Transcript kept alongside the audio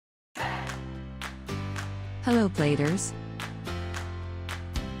Hello Bladers!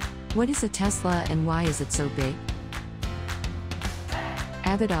 What is a Tesla and why is it so big?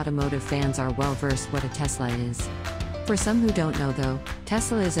 Avid automotive fans are well versed what a Tesla is. For some who don't know though,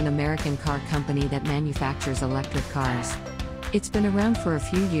 Tesla is an American car company that manufactures electric cars. It's been around for a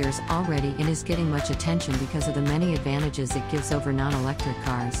few years already and is getting much attention because of the many advantages it gives over non-electric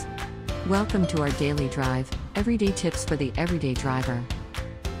cars. Welcome to our daily drive, everyday tips for the everyday driver.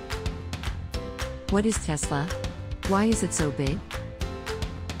 What is Tesla? Why is it so big?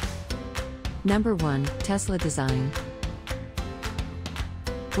 Number 1, Tesla design.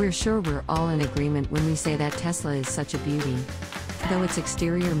 We're sure we're all in agreement when we say that Tesla is such a beauty. Though its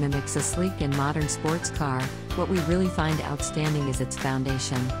exterior mimics a sleek and modern sports car, what we really find outstanding is its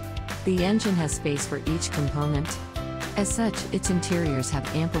foundation. The engine has space for each component. As such, its interiors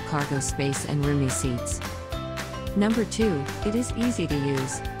have ample cargo space and roomy seats. Number 2, it is easy to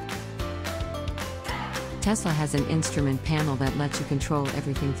use. Tesla has an instrument panel that lets you control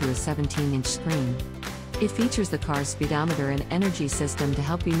everything through a 17-inch screen. It features the car's speedometer and energy system to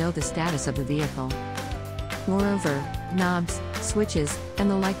help you know the status of the vehicle. Moreover, knobs, switches, and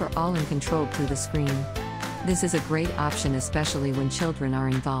the like are all controlled through the screen. This is a great option especially when children are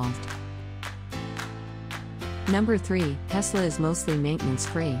involved. Number 3, Tesla is mostly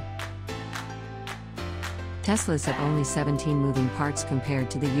maintenance-free. Teslas have only 17 moving parts compared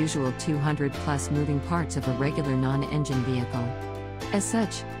to the usual 200+ moving parts of a regular non-engine vehicle. As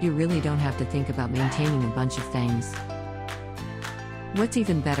such, you really don't have to think about maintaining a bunch of things. What's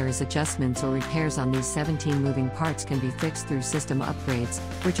even better is adjustments or repairs on these 17 moving parts can be fixed through system upgrades,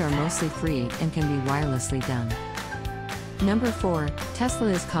 which are mostly free and can be wirelessly done. Number 4, Tesla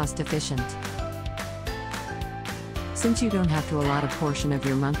is cost-efficient. Since you don't have to allot a portion of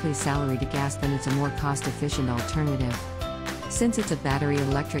your monthly salary to gas, then it's a more cost-efficient alternative. Since it's a battery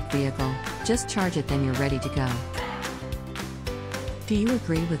electric vehicle, just charge it then you're ready to go. Do you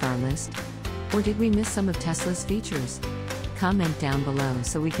agree with our list? Or did we miss some of Tesla's features? Comment down below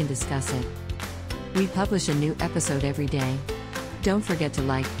so we can discuss it. We publish a new episode every day. Don't forget to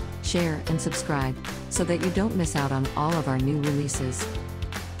like, share, and subscribe, so that you don't miss out on all of our new releases.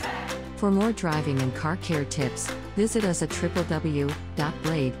 For more driving and car care tips, visit us at www.blade.ph.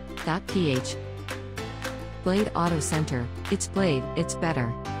 Blade Auto Center, it's Blade, it's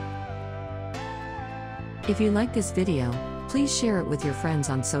better. If you like this video, please share it with your friends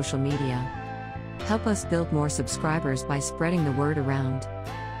on social media. Help us build more subscribers by spreading the word around.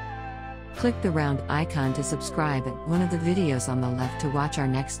 Click the round icon to subscribe at one of the videos on the left to watch our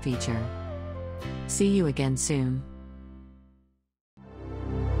next feature. See you again soon.